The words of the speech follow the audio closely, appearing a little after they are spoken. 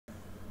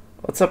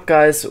What's up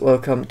guys,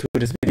 welcome to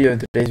this video. In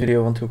today's video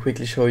I want to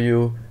quickly show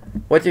you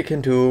what you can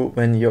do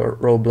when your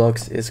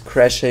Roblox is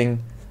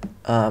crashing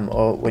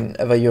or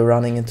whenever you're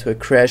running into a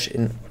crash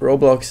in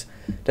Roblox.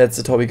 That's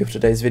the topic of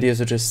today's video,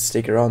 so just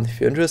stick around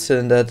if you're interested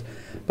in that.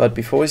 But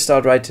before we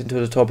start right into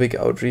the topic,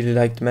 I would really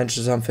like to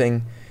mention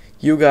something.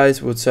 You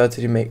guys would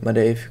certainly make my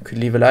day if you could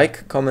leave a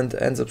like, comment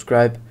and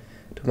subscribe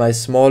to my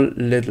small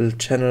little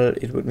channel.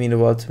 It would mean a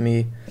lot to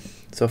me,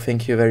 so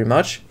thank you very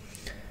much.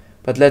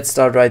 But let's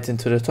start right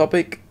into the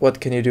topic.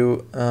 What can you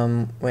do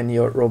when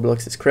your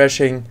Roblox is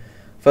crashing?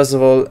 First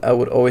of all, I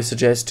would always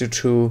suggest you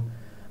to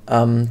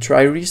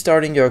try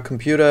restarting your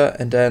computer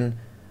and then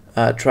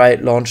try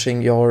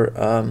launching your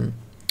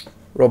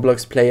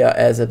Roblox player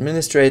as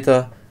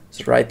administrator.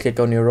 So right click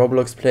on your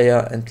Roblox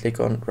player and click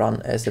on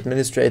run as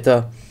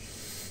administrator.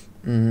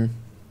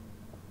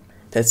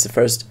 That's the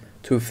first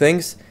two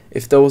things.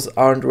 If those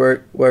aren't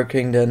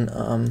working, then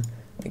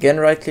again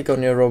right click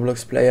on your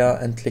Roblox player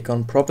and click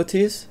on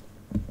properties.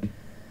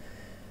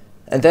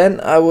 And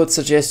then I would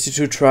suggest you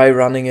to try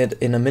running it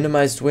in a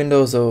minimized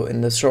window. So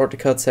in the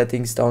shortcut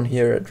settings down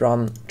here at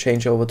run,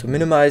 change over to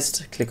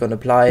minimized, click on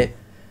apply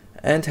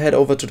and head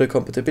over to the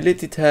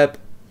compatibility tab.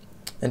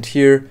 And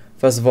here,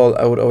 first of all,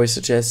 I would always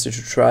suggest you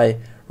to try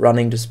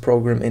running this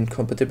program in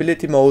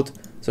compatibility mode.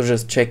 So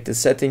just check the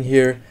setting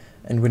here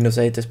and Windows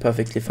 8 is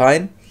perfectly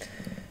fine.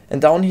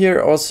 And down here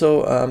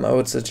also I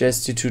would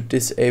suggest you to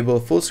disable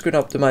full screen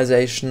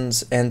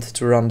optimizations and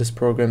to run this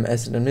program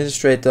as an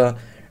administrator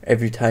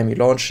every time you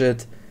launch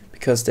it,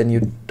 because then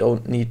you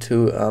don't need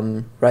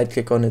to right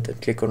click on it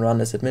and click on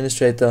run as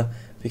administrator,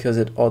 because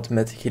it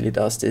automatically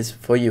does this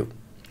for you.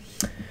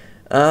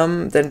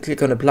 Then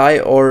click on apply,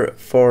 or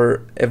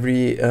for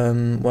every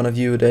one of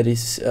you that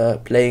is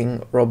playing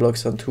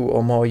Roblox on 2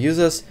 or more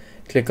users,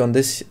 click on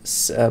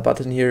this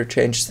button here,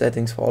 change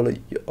settings for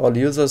all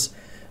users.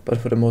 But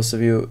for the most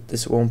of you,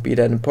 this won't be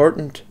that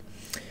important.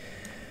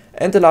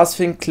 And the last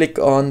thing, click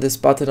on this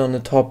button on the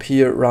top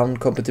here, run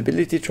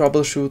compatibility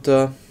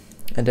troubleshooter,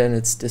 and then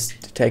it's this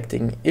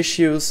detecting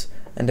issues,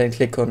 and then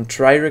click on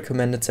try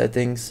recommended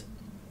settings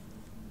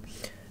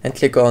and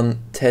click on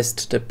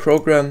test the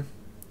program.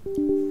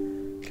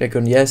 Click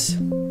on yes.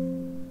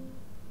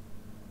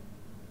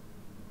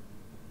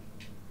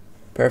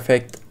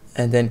 Perfect.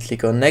 And then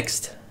click on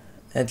next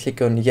and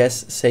click on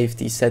yes, save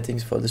these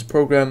settings for this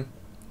program.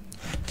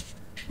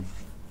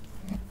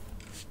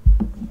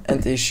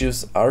 And the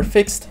issues are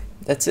fixed.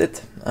 That's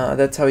it.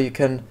 That's how you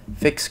can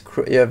fix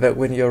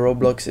when your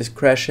Roblox is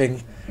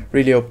crashing.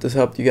 Really hope this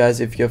helped you guys.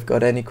 If you've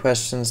got any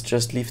questions,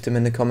 just leave them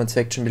in the comment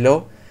section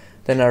below.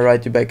 Then I'll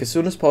write you back as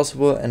soon as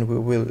possible and we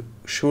will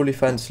surely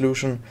find a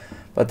solution.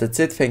 But that's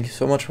it. Thank you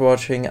so much for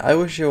watching. I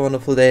wish you a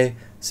wonderful day.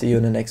 See you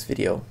in the next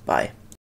video. Bye.